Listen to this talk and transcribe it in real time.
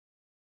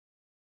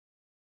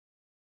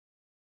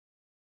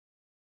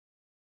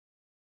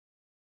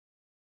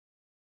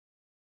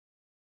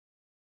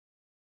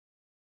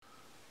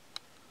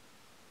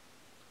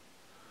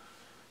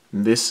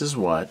This is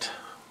what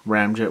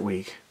Ramjet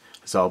Week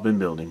has all been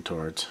building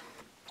towards.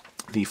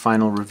 The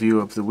final review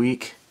of the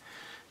week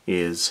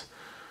is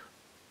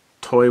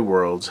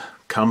ToyWorld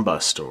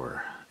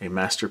Combustor, a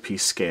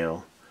masterpiece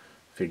scale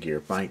figure.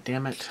 Bite,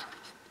 damn it.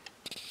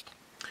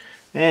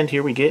 And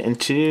here we get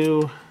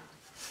into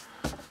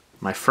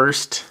my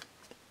first,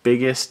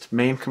 biggest,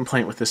 main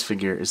complaint with this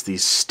figure is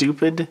these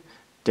stupid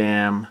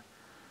damn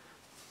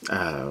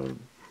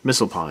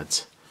missile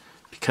pods,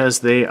 because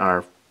they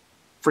are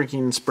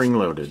freaking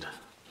spring-loaded.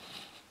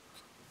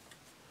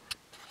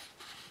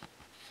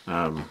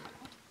 And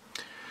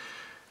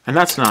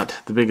that's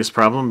not the biggest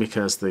problem,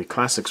 because the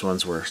classics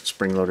ones were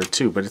spring-loaded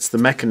too, but it's the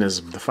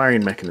mechanism, the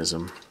firing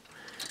mechanism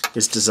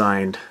is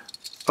designed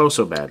oh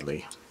so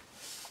badly.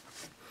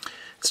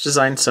 It's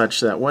designed such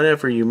that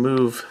whenever you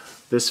move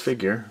this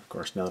figure, of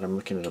course now that I'm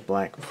looking at a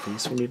black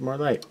piece we need more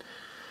light,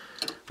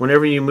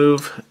 whenever you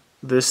move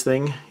this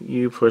thing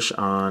you push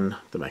on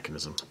the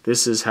mechanism.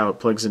 This is how it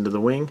plugs into the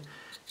wing,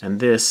 and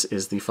this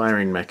is the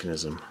firing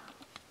mechanism.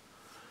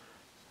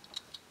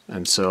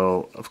 And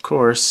so of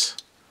course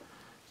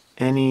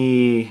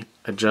any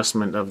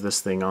adjustment of this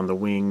thing on the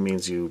wing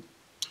means you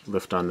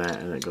lift on that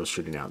and it goes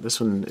shooting out.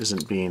 This one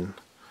isn't being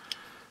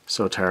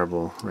so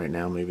terrible right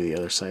now. Maybe the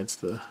other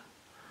side's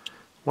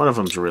one of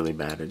them's really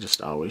bad. It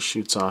just always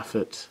shoots off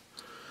at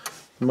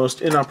the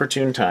most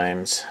inopportune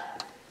times.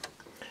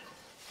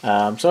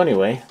 So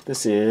anyway,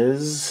 this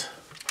is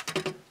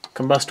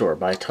Combustor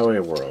by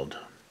ToyWorld.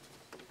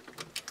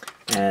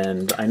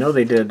 And I know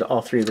they did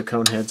all three of the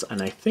cone heads,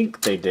 and I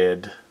think they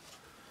did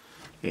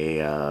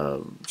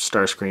a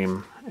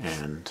Starscream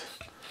and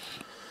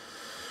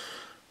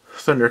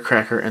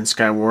Thundercracker and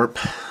Skywarp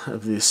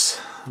of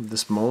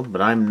this mold,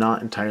 but I'm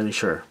not entirely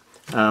sure.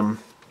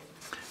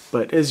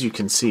 But as you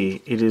can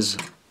see, it is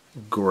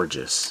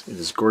gorgeous. It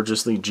is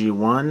gorgeously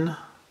G1,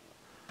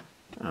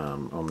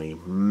 only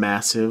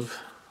massive.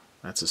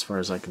 That's as far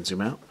as I can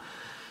zoom out.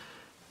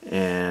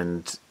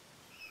 And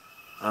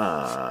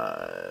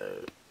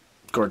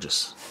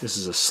gorgeous. This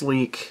is a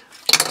sleek,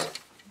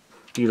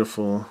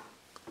 beautiful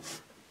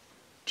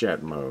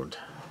jet mode.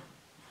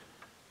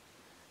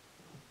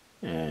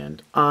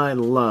 And I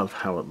love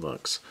how it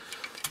looks.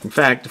 In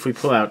fact, if we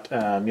pull out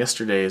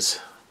yesterday's...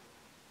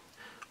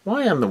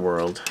 Why in the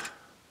world?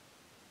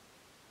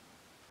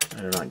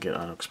 I do not get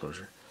auto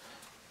exposure.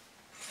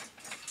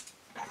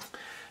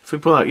 If we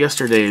pull out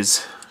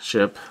yesterday's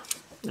ship,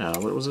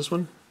 what was this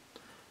one?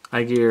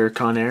 iGear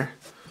Conair.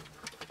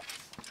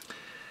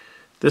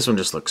 This one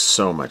just looks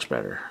so much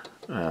better.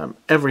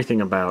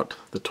 Everything about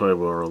the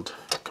ToyWorld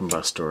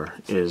Combustor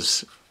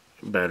is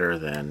better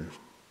than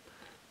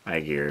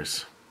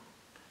iGear's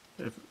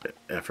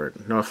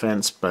effort. No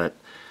offense, but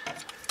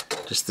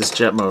just this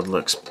jet mode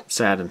looks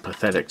sad and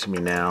pathetic to me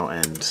now,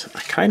 and I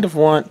kind of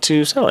want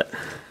to sell it.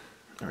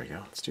 There we go.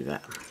 Let's do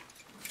that.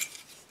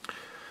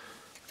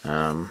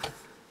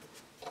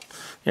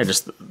 Yeah,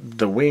 just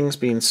the wings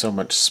being so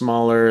much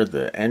smaller,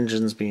 the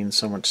engines being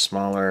so much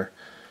smaller,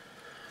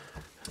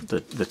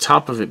 the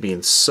top of it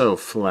being so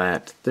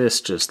flat. This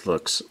just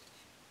looks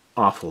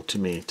awful to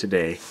me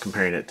today,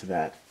 comparing it to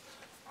that.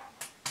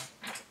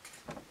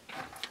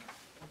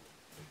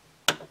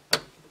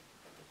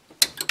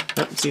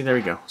 Oh, see, there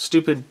we go.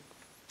 Stupid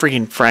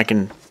freaking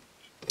fracking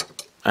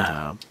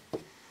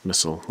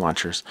missile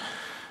launchers,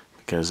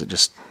 because it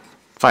just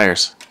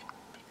fires.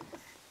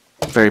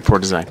 Very poor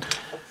design.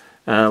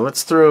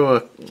 Let's throw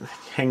a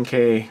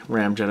Henkei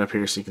Ramjet up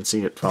here so you can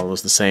see it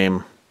follows the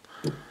same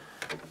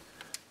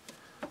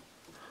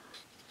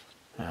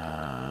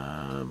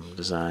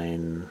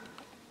design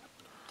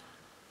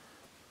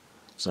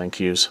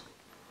cues.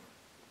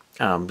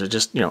 They're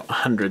just,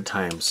 100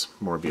 times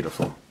more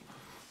beautiful.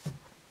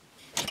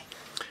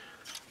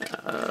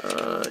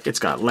 It's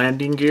got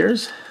landing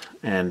gears,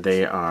 and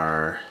they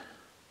are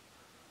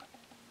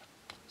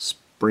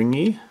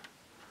springy,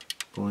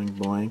 boing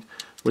boing,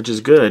 which is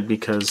good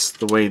because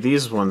the way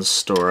these ones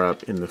store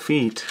up in the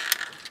feet,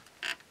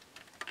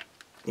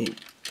 you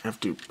have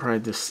to pry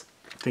this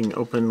thing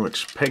open,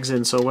 which pegs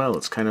in so well,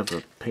 it's kind of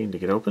a pain to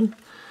get open.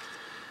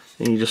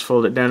 And you just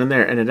fold it down in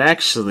there, and it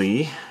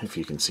actually, if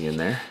you can see in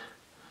there,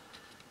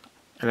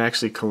 it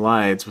actually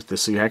collides with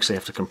this, so you actually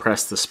have to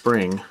compress the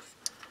spring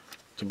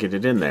to get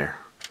it in there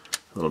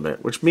a little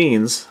bit, which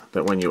means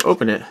that when you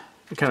open it,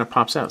 it kind of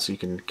pops out so you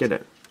can get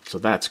it. So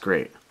that's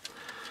great.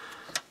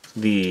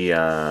 The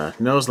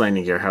nose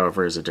landing gear,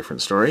 however, is a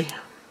different story.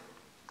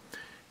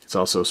 It's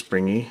also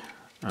springy,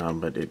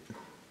 but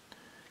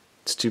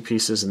it's two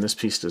pieces, and this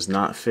piece does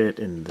not fit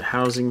in the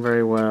housing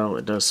very well.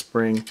 It does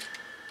spring.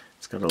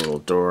 It's got a little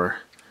door.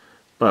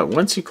 But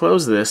once you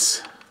close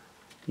this,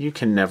 you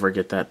can never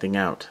get that thing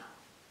out.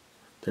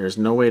 There's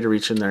no way to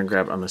reach in there and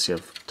grab it unless you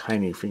have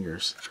tiny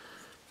fingers.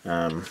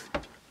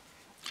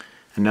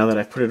 And now that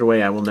I've put it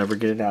away, I will never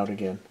get it out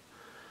again.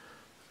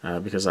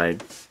 Because I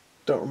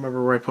don't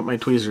remember where I put my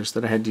tweezers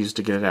that I had to use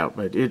to get it out.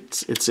 But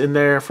it's in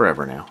there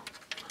forever now.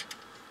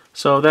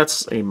 So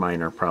that's a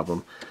minor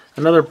problem.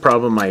 Another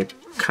problem I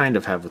kind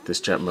of have with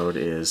this jet mode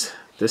is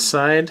This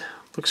side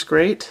looks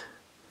great,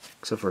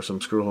 except for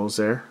some screw holes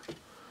there.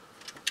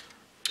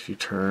 If you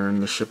turn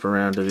the ship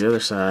around to the other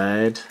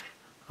side,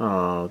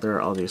 oh, there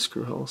are all these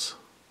screw holes.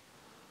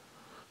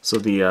 So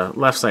the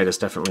left side is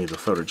definitely the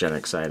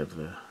photogenic side of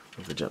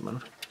the jet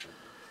mode.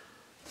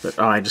 But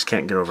oh, I just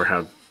can't get over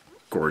how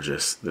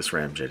gorgeous this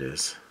Ramjet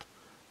is.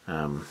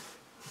 I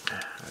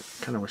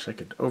kind of wish I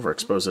could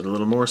overexpose it a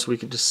little more so we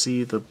could just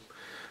see the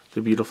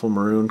beautiful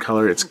maroon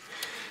color.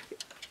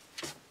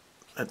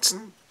 Let's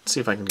see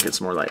if I can get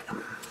some more light.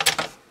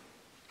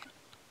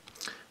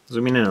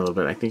 Zooming in a little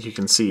bit, I think you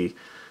can see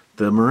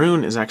the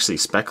maroon is actually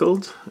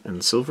speckled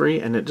and silvery,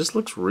 and it just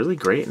looks really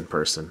great in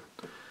person.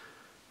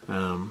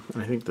 And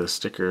I think the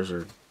stickers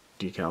or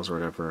decals or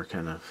whatever are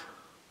kind of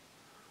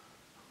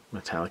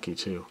metallic-y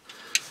too.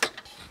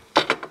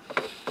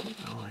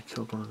 Oh, I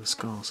killed one of the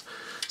skulls.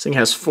 This thing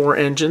has 4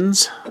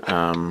 engines,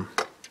 yeah,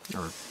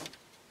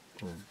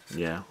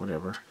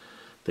 whatever.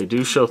 They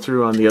do show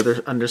through on the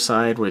other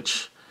underside,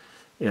 which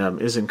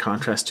is in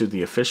contrast to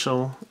the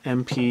official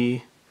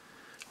MP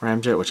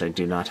Ramjet, which I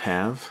do not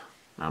have.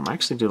 I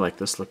actually do like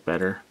this look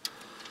better.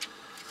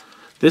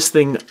 This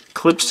thing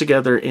clips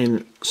together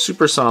in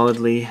super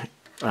solidly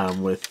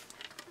with,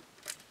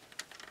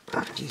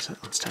 geez,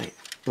 that one's tight,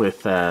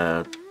 with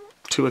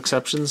 2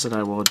 exceptions that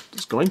I was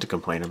going to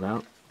complain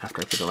about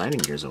after I put the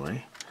landing gears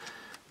away.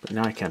 But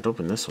now I can't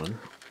open this one.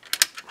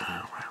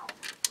 Oh, wow.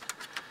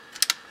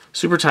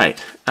 Super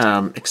tight,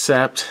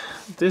 except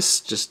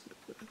this just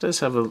does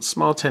have a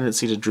small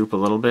tendency to droop a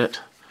little bit.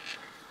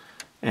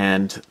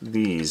 And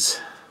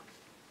these,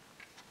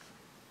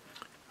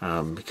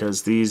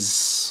 because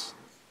these,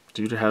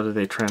 due to how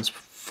they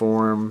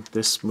transform,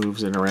 this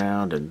moves in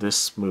around and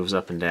this moves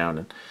up and down,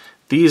 and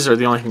these are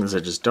the only things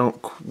that just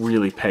don't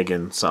really peg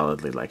in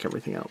solidly like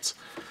everything else.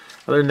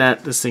 Other than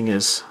that, this thing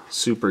is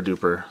super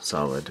duper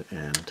solid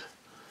and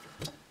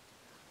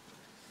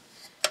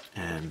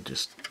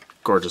just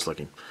gorgeous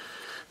looking.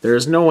 There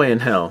is no way in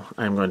hell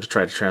I'm going to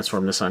try to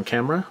transform this on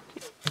camera.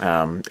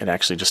 It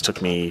actually just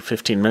took me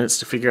 15 minutes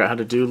to figure out how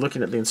to do,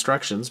 looking at the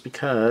instructions,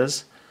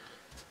 because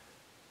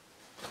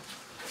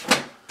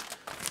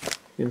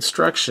the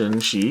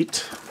instruction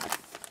sheet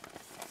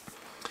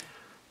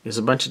is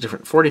a bunch of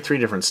different, 43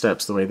 different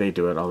steps the way they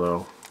do it,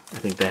 although I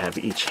think they have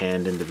each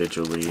hand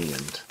individually,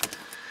 and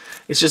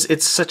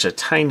it's such a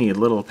tiny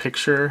little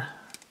picture,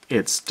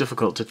 it's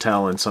difficult to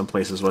tell in some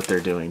places what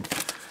they're doing.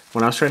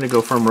 When I was trying to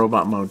go from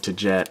robot mode to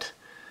jet,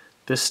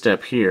 this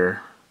step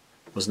here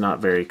was not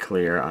very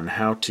clear on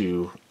how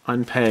to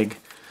unpeg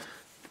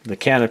the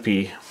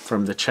canopy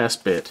from the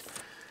chest bit,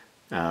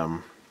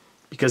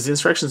 because the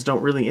instructions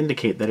don't really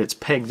indicate that it's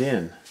pegged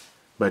in,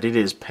 but it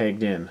is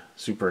pegged in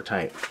super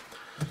tight.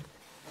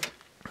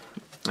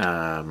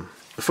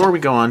 Before we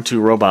go on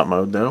to robot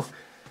mode though,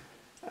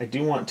 I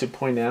do want to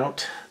point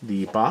out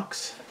the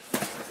box.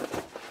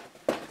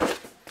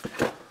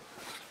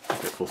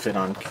 If it will fit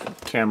on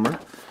camera,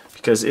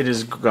 because it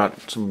has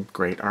got some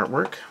great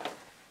artwork.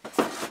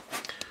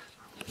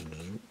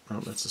 Oh,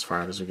 that's as far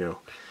out as we go.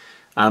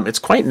 It's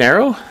quite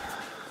narrow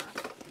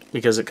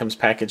because it comes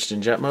packaged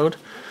in jet mode,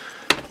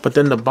 but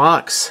then the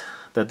box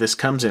that this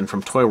comes in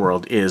from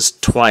ToyWorld is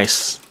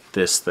twice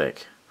this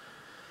thick,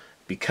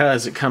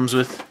 because it comes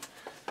with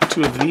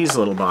 2 of these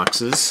little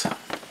boxes,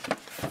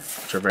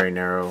 which are very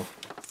narrow,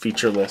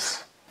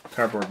 featureless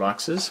cardboard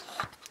boxes.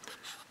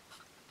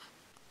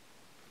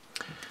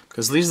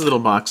 Because these little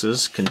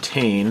boxes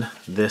contain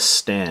this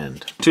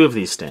stand, 2 of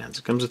these stands.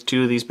 It comes with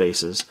 2 of these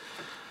bases,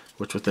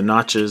 which with the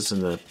notches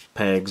and the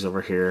pegs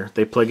over here,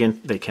 they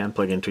can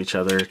plug into each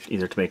other,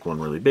 either to make one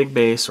really big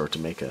base or to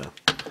make a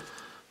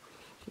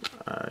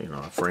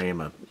a frame,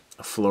 a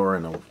floor,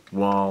 and a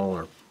wall,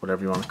 or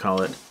whatever you want to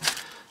call it.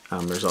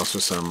 There's also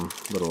some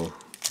little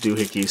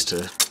doohickeys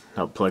to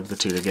help plug the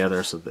 2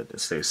 together so that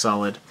it stays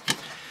solid.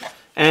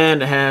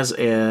 And it has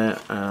a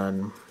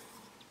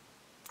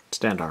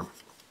stand arm,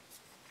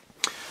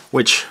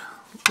 which,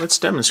 let's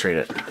demonstrate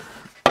it.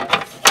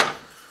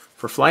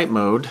 For flight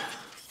mode,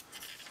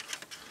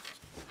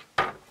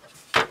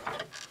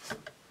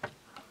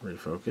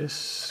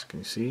 refocus, can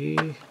you see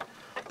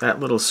that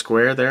little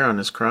square there on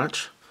his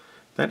crotch?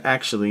 That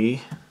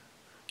actually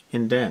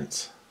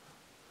indents.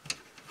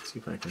 Let's see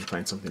if I can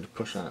find something to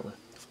push on it with.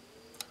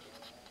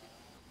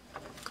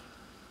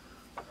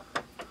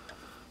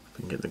 If I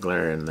can get the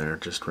glare in there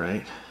just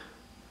right.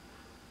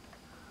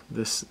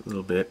 This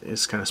little bit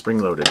is kind of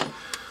spring-loaded.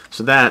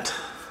 So that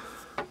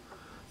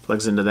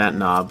plugs into that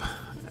knob,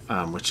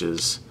 which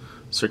is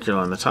circular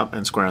on the top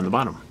and square on the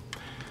bottom.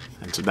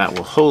 And so that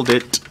will hold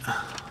it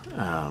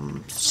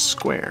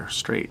square,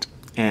 straight.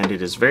 And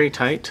it is very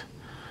tight,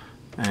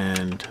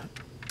 and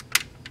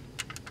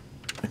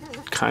I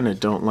kind of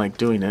don't like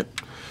doing it.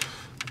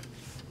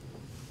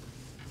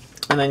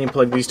 And then you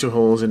plug these 2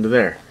 holes into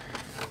there.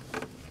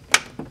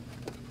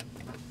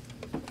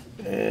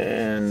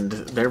 And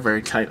they're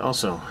very tight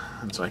also,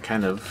 and so I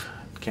kind of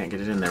can't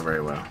get it in there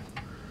very well.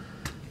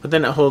 But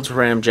then it holds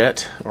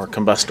Ramjet, or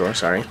Combustor,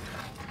 sorry,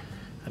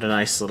 at a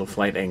nice little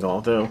flight angle,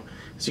 although,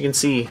 as you can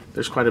see,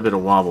 there's quite a bit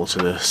of wobble to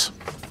this.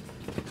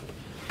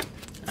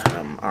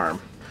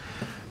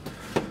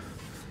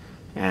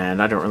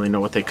 And I don't really know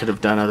what they could have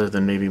done other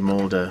than maybe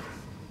mold a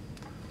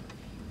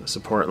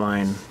support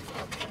line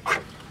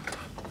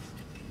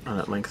on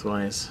it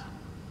lengthwise.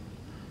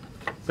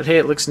 But hey,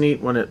 it looks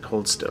neat when it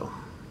holds still.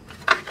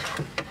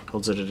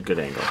 Holds it at a good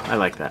angle. I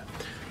like that.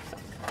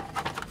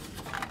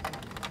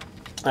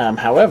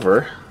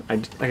 However,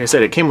 like I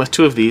said, it came with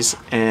 2 of these,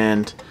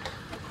 and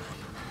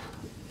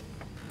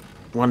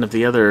one of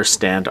the other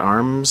stand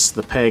arms,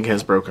 the peg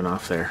has broken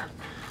off there.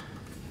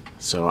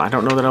 So I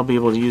don't know that I'll be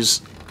able to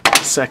use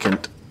the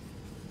second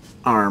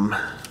arm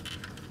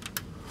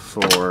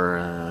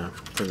for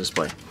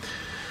display.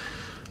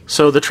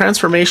 So the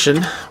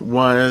transformation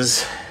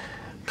was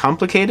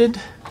complicated.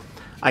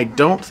 I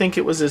don't think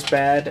it was as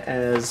bad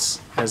as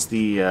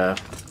the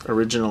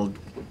original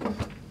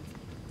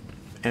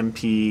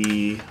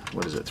MP,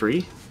 what is it,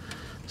 3?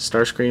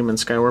 Starscream and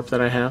Skywarp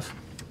that I have.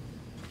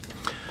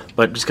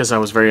 But just because I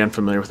was very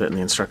unfamiliar with it and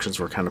the instructions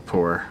were kind of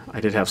poor,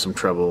 I did have some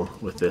trouble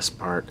with this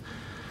part.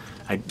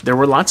 There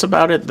were lots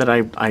about it that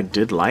I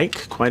did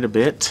like quite a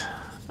bit.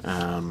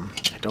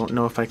 I don't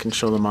know if I can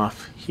show them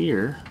off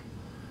here.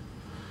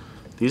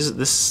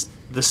 This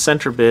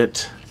center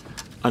bit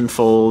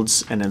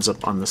unfolds and ends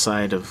up on the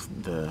side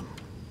of the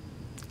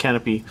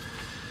canopy.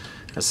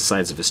 That's the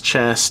sides of his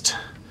chest.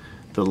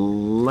 The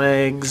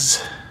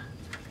legs,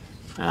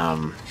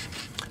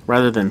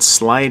 rather than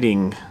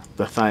sliding,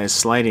 the thighs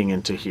sliding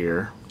into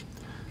here,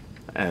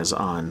 as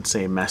on,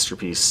 say,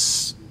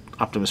 Masterpiece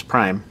Optimus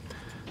Prime,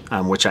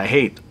 which I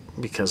hate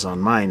because on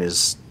mine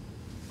is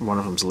one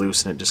of them's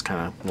loose and it just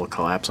kind of will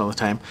collapse all the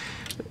time.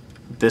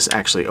 This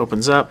actually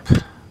opens up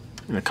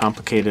in a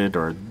complicated,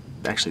 or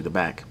actually the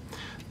back.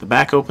 The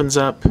back opens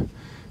up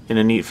in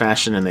a neat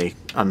fashion and they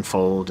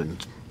unfold,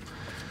 and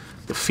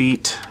the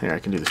feet, here I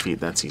can do the feet,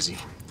 that's easy.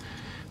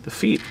 The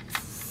feet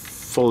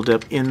fold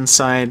up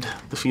inside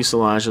the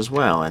fuselage as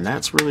well, and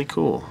that's really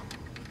cool.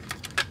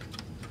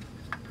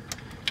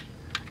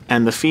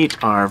 And the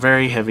feet are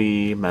very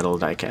heavy metal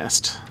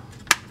die-cast.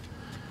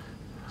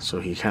 So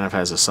he kind of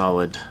has a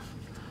solid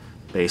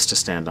base to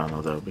stand on,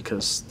 although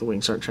because the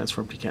wings aren't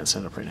transformed, you can't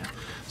stand up right now.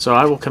 So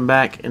I will come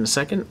back in a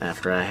second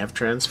after I have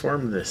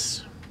transformed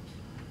this.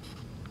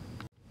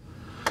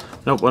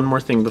 Nope, one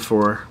more thing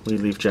before we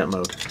leave jet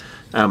mode.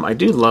 I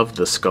do love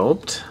the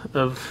sculpt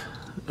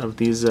of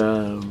these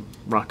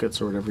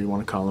rockets, or whatever you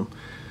want to call them.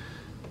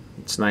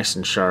 It's nice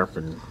and sharp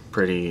and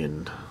pretty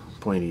and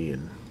pointy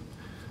and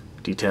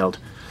detailed.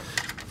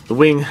 The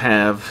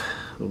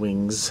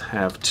wings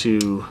have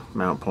 2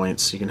 mount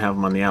points. You can have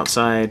them on the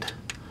outside,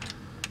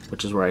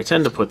 which is where I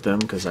tend to put them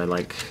because I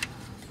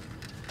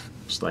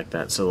just like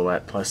that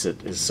silhouette. Plus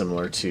it is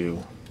similar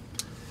to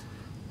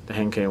the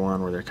Henkei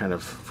one where they're kind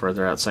of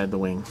further outside the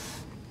wing.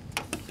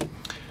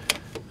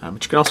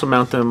 But you can also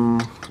mount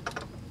them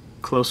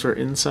closer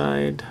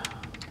inside,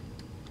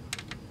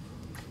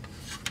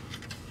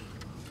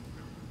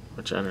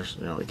 which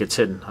it gets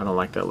hidden. I don't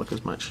like that look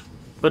as much,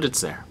 but it's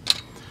there.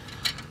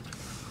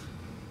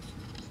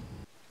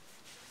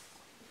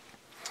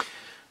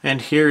 And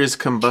here is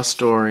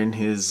Combustor in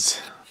his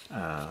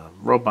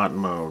robot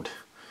mode,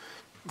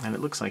 and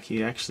it looks like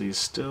he actually is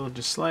still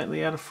just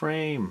slightly out of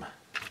frame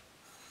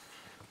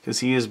because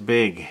he is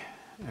big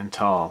and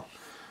tall.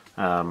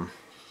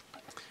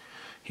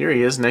 Here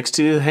he is next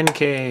to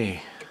Henkei,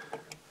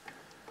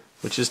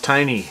 which is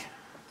tiny,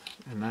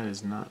 and that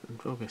is not in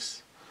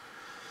focus.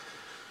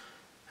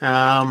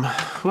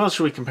 Who else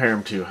should we compare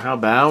him to? How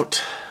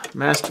about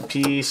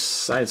Masterpiece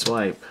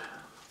Sideswipe?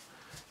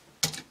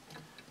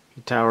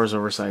 He towers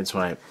over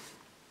Sideswipe,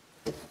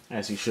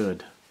 as he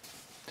should.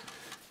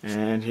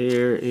 And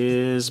here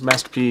is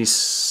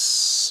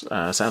Masterpiece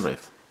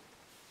Soundwave.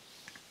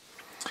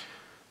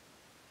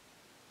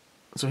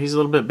 So he's a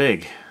little bit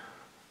big.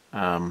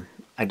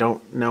 I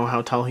don't know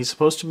how tall he's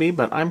supposed to be,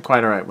 but I'm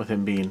quite alright with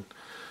him being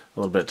a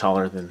little bit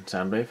taller than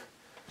Soundwave.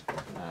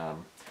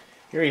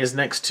 Here he is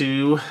next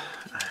to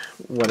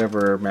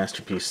whatever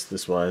Masterpiece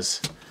this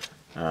was.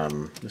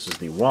 This is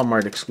the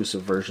Walmart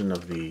exclusive version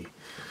of the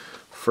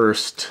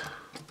first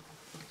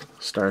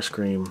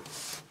Starscream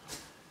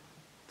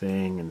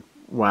thing, and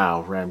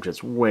wow,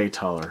 Ramjet's way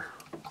taller.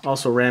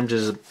 Also,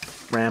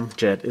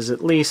 Ramjet is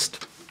at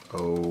least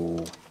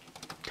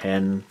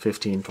 10,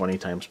 15, 20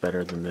 times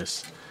better than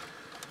this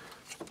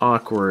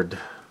awkward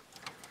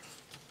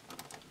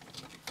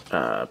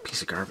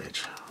piece of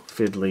garbage.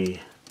 Fiddly.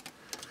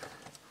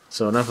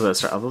 So enough of that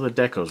stuff, although the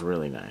deco's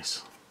really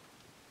nice.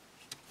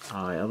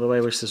 Although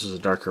I wish this was a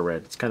darker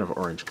red. It's kind of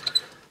orange.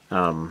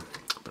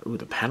 But ooh,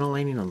 the panel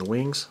lining on the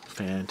wings,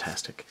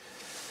 fantastic.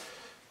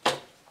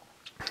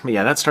 But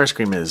yeah, that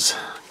Starscream is,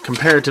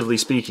 comparatively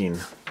speaking,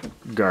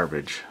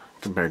 garbage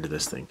compared to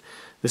this thing.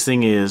 This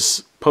thing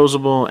is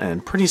posable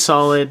and pretty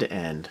solid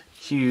and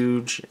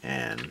huge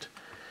and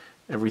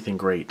everything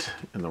great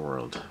in the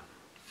world.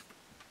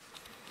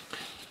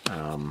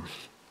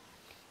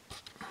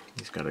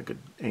 He's got a good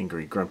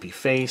angry grumpy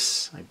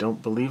face. I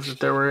don't believe that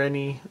there were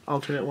any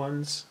alternate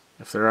ones.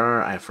 If there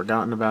are, I've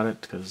forgotten about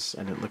it because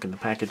I didn't look in the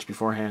package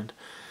beforehand.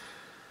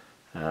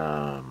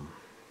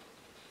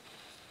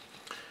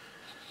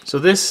 So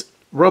this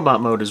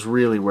robot mode is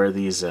really where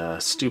these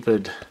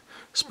stupid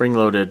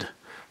spring-loaded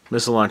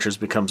missile launchers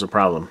becomes a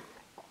problem.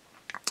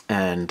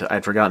 And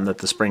I'd forgotten that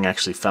the spring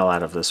actually fell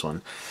out of this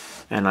one.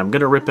 And I'm going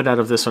to rip it out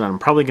of this one, and I'm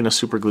probably going to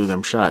super glue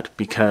them shut,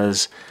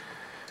 because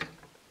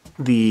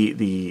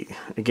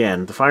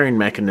again, the firing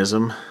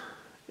mechanism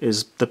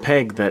is the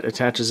peg that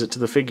attaches it to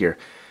the figure.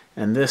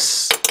 And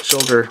this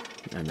shoulder,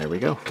 and there we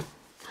go.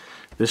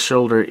 This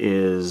shoulder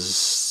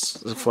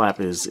the flap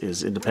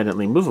is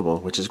independently movable,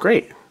 which is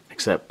great,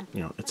 except,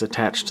 you know, it's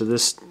attached to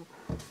this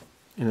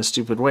in a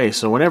stupid way.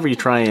 So whenever you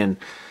try and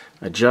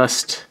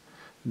adjust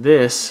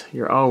this,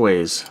 you're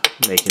always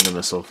making the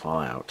missile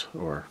fall out,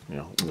 or, you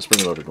know, the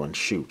spring-loaded ones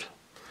shoot.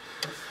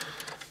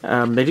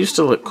 They do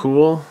still look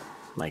cool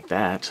like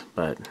that,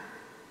 but,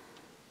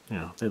 you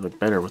know, they look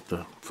better with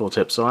the full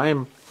tip. So I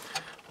am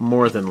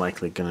more than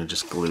likely going to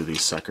just glue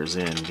these suckers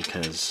in,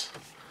 because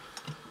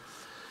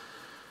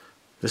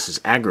this is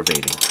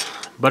aggravating.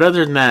 But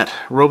other than that,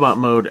 robot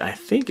mode, I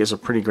think, is a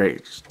pretty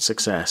great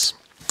success.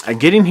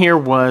 Getting here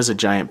was a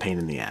giant pain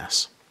in the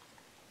ass.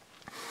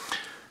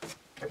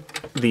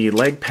 The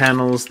leg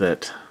panels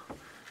that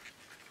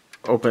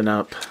open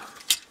up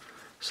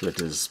so that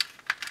his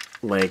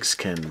legs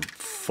can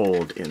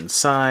fold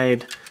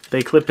inside,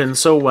 they clip in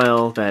so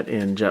well that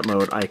in jet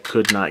mode I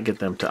could not get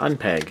them to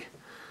unpeg.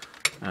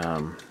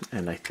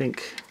 And I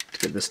think to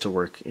get this to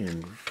work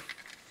in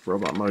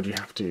robot mode, you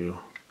have to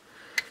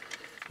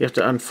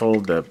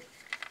unfold the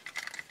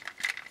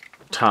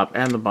top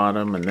and the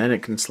bottom, and then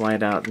it can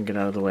slide out and get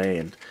out of the way.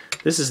 And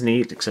this is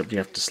neat, except you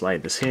have to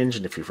slide this hinge,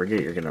 and if you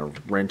forget, you're going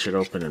to wrench it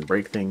open and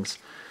break things.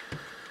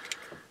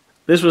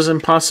 This was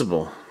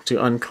impossible to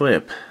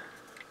unclip.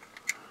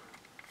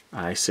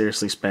 I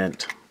seriously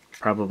spent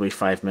probably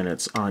 5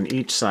 minutes on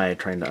each side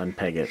trying to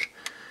unpeg it,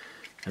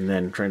 and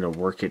then trying to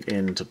work it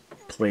into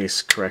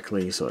place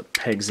correctly so it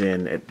pegs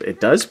in. It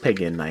does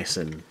peg in nice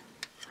and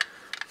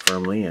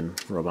firmly in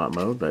robot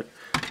mode, but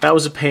that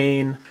was a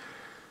pain.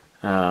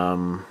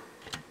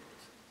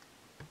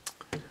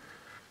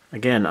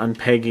 Again,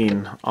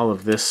 unpegging all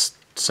of this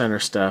center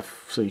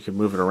stuff so you could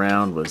move it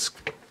around was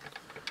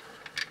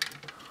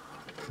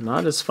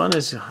not as fun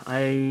as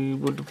I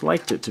would have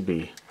liked it to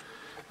be.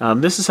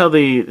 This is how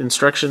the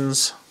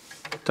instructions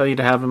tell you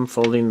to have him: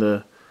 folding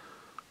the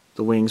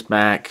wings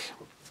back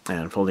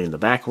and folding the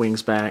back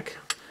wings back.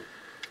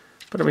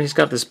 But I mean, he's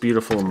got this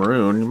beautiful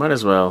maroon. You might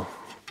as well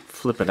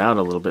flip it out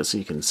a little bit so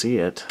you can see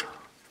it.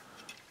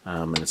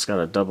 And it's got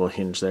a double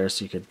hinge there,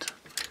 so you could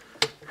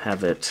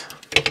have it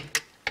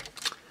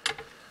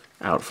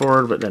out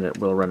forward, but then it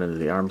will run into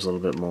the arms a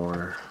little bit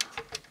more.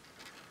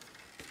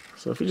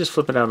 So if you just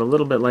flip it out a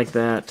little bit like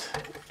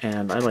that,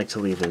 and I like to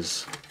leave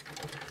his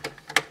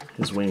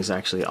wings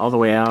actually all the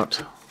way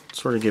out,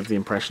 sort of give the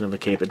impression of a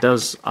cape. It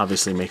does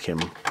obviously make him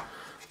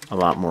a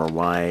lot more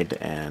wide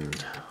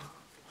and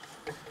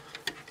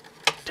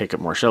take up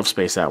more shelf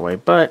space that way,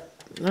 but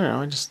I don't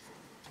know, I just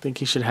think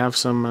he should have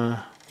some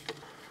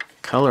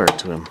color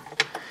to him.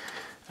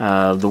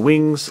 The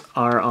wings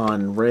are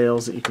on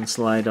rails that you can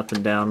slide up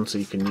and down, so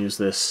you can use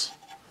this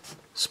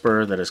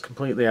spur that is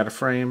completely out of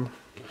frame.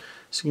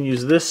 So you can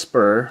use this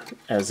spur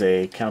as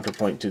a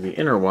counterpoint to the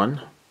inner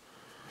one,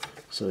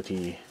 so that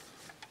he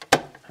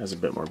has a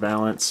bit more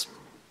balance.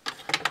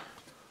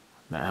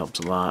 That helps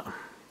a lot.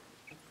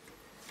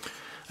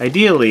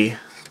 Ideally,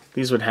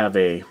 these would have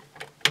a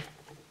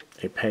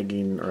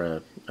pegging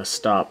or a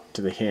stop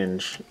to the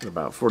hinge at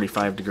about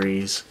 45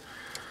 degrees.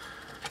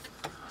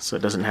 So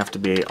it doesn't have to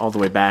be all the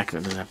way back, and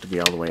it doesn't have to be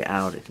all the way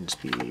out. It can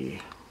just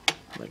be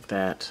like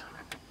that.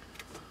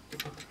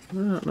 I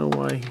don't know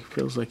why he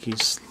feels like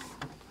he's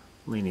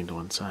leaning to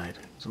one side.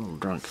 He's a little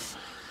drunk.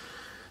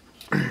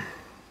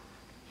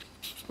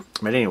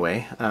 But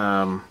anyway,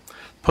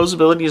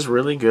 posability is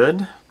really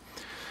good,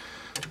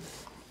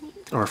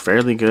 or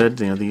fairly good.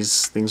 You know,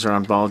 these things are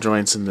on ball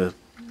joints, and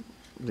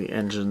the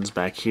engines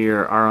back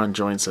here are on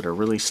joints that are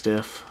really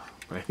stiff.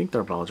 But I think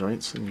they're ball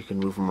joints, and you can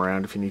move them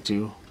around if you need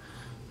to.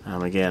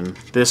 Again,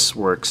 this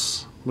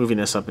works. Moving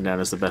this up and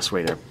down is the best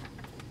way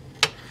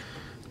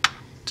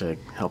to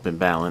help him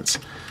balance.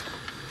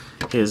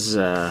 His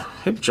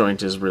hip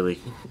joint is really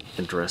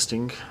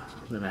interesting,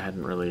 that I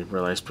hadn't really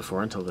realized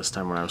before until this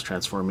time when I was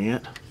transforming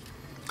it.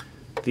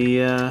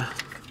 The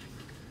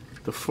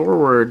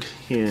forward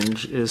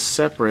hinge is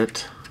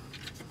separate,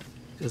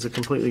 is a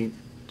completely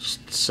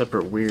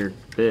separate weird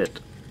bit,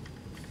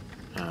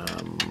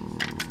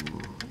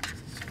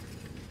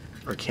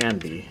 or can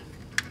be.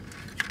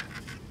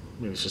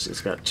 Maybe it's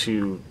got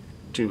two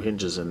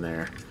hinges in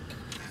there.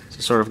 So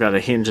it's sort of got a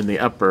hinge in the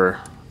upper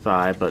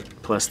thigh, but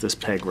plus this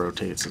peg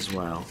rotates as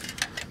well.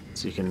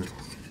 So you can,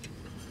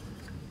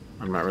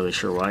 I'm not really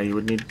sure why you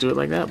would need to do it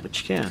like that,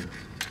 but you can.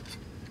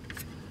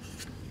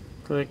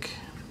 Click.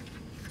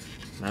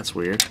 That's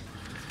weird.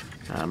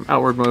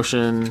 Outward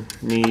motion,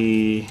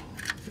 knee,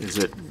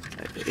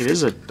 it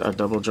is a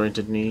double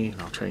jointed knee.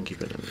 I'll try and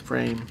keep it in the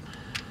frame.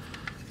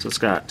 So it's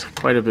got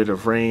quite a bit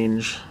of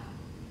range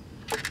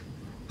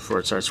before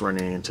it starts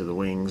running into the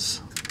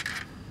wings.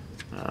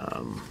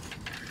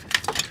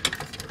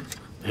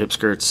 The hip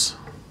skirts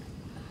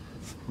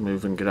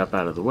move and get up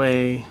out of the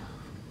way.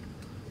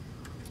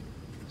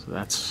 So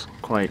that's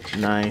quite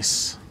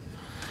nice.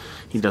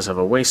 He does have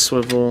a waist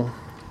swivel.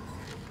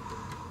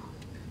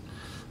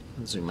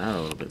 Zoom out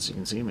a little bit so you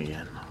can see him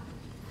again.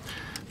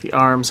 The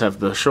arms have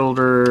the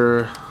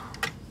shoulder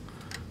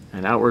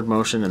and outward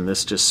motion, and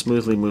this just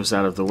smoothly moves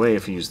out of the way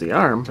if you use the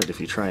arm, but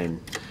if you try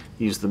and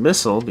use the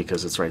missile,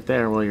 because it's right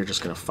there, well, you're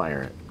just going to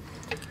fire it.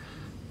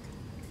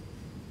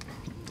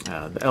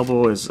 The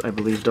elbow is, I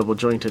believe, double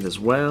jointed as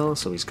well,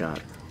 so he's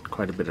got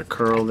quite a bit of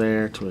curl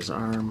there to his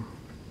arm.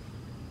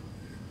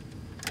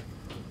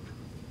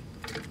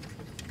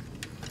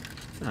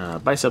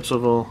 Bicep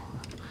swivel,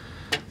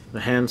 the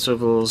hand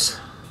swivels,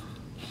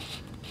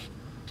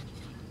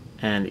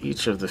 and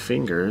each of the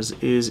fingers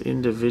is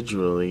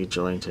individually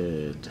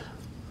jointed.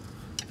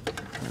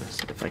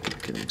 Let's see if I can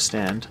get him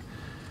stand.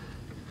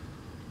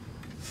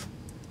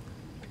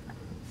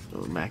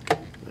 Go back.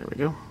 There we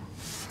go.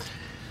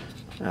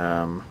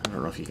 I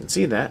don't know if you can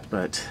see that,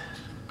 but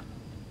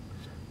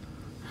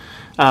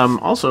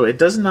also it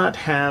does not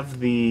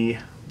have the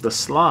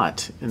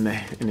slot in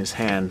his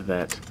hand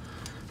that,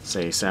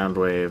 say,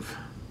 Soundwave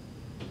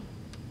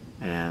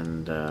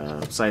and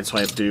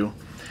Sideswipe do.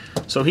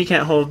 So he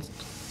can't hold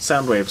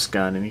Soundwave's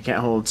gun, and he can't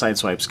hold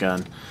Sideswipe's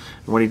gun.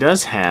 And what he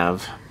does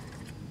have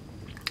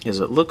is,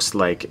 it looks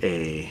like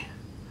a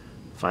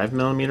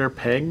 5mm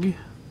peg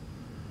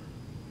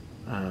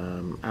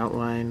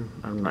outline.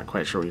 I'm not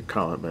quite sure what you'd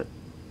call it, but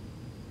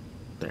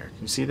there.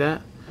 Can you see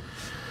that?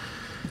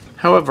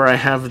 However, I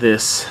have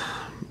this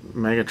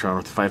Megatron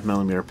with a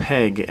 5mm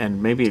peg,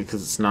 and maybe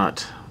because it's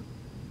not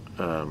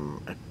a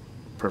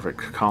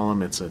perfect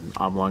column, it's an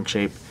oblong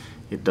shape,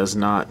 it does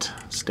not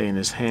stay in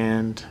his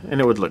hand,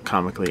 and it would look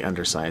comically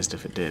undersized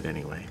if it did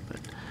anyway.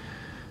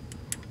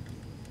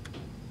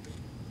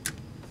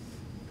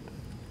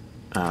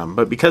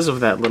 But because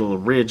of that little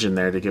ridge in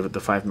there to give it the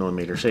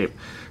 5mm shape,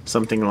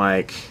 something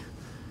like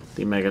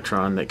the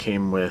Megatron that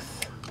came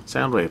with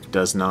Soundwave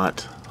does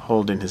not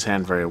hold in his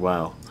hand very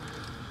well,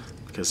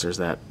 because there's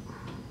that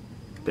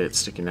bit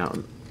sticking out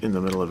in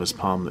the middle of his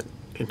palm that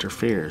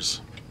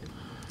interferes.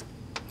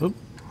 Oop,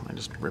 I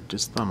just ripped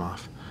his thumb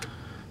off.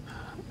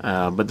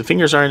 But the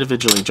fingers are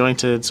individually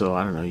jointed, so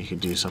I don't know, you could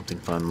do something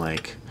fun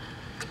like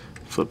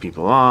flip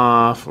people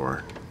off,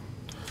 or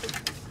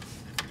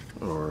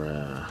you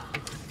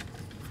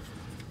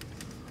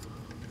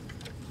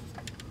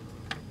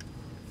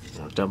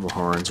know, double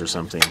horns or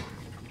something.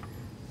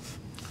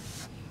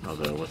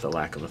 Although with the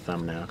lack of a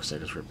thumb now, because I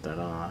just ripped that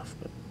off.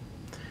 But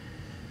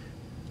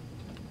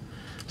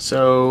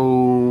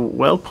so,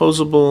 well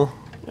posable,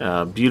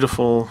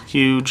 beautiful,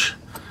 huge.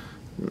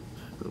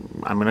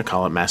 I'm going to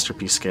call it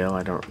masterpiece scale.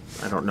 I don't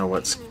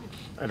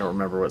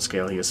remember what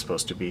scale he is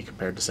supposed to be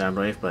compared to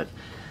Soundwave, but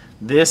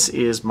this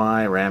is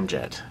my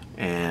Ramjet,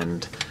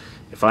 and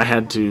if I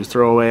had to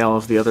throw away all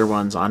of the other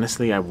ones,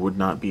 honestly, I would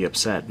not be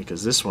upset,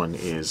 because this one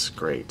is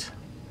great.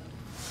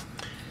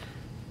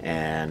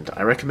 And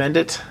I recommend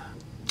it.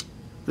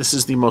 This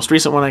is the most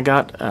recent one I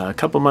got a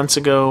couple months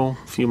ago,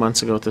 a few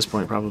months ago at this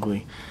point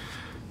probably.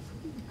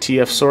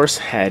 TF Source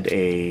had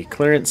a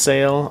clearance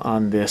sale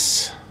on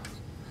this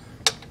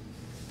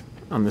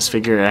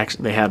figure.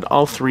 They had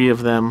all three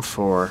of them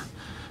for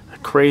a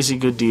crazy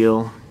good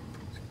deal.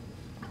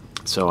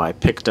 So I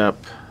picked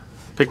up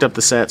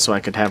the set so I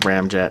could have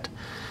Ramjet.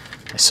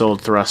 I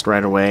sold Thrust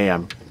right away.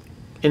 I'm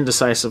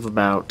indecisive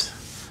about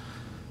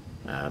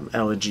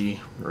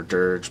Elegy or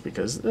Dirge,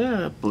 because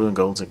blue and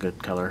gold's a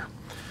good color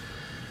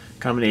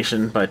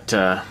combination, but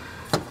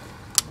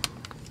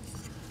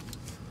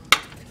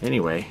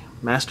anyway,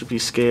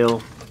 masterpiece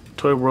scale.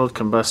 ToyWorld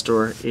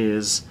Combustor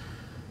is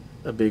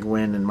a big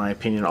win in my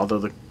opinion, although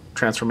the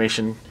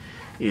transformation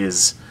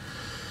is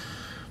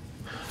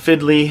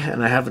fiddly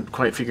and I haven't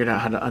quite figured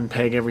out how to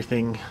unpeg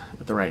everything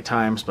at the right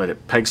times, but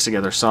it pegs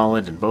together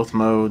solid in both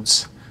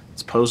modes.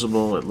 It's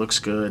posable, it looks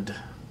good.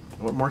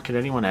 What more could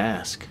anyone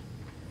ask?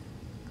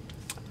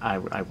 I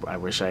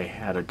wish I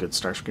had a good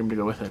Starscream to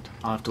go with it.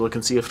 I'll have to look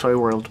and see if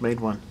ToyWorld made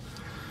one.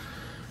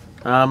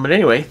 But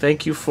anyway,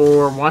 thank you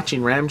for watching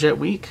Ramjet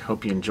Week.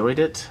 Hope you enjoyed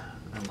it.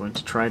 I'm going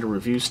to try to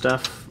review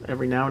stuff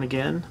every now and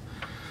again.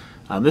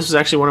 This is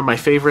actually one of my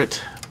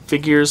favorite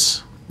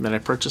figures that I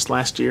purchased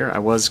last year. I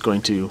was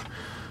going to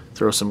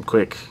throw some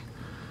quick,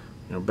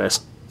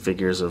 best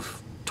figures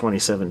of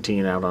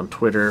 2017 out on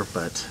Twitter,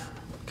 but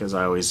because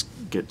I always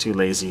get too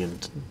lazy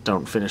and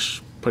don't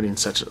finish putting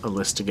such a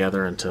list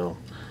together until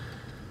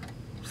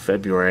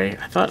February,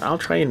 I thought I'll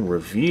try and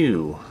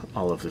review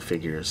all of the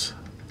figures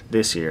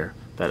this year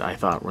that I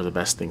thought were the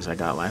best things I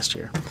got last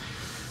year.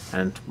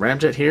 And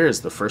Ramjet here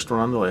is the first one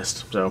on the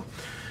list. So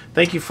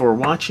thank you for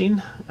watching.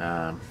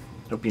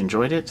 Hope you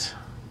enjoyed it.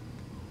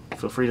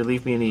 Feel free to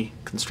leave me any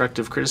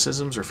constructive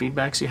criticisms or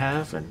feedbacks you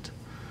have, and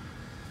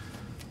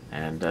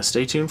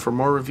stay tuned for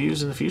more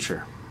reviews in the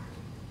future.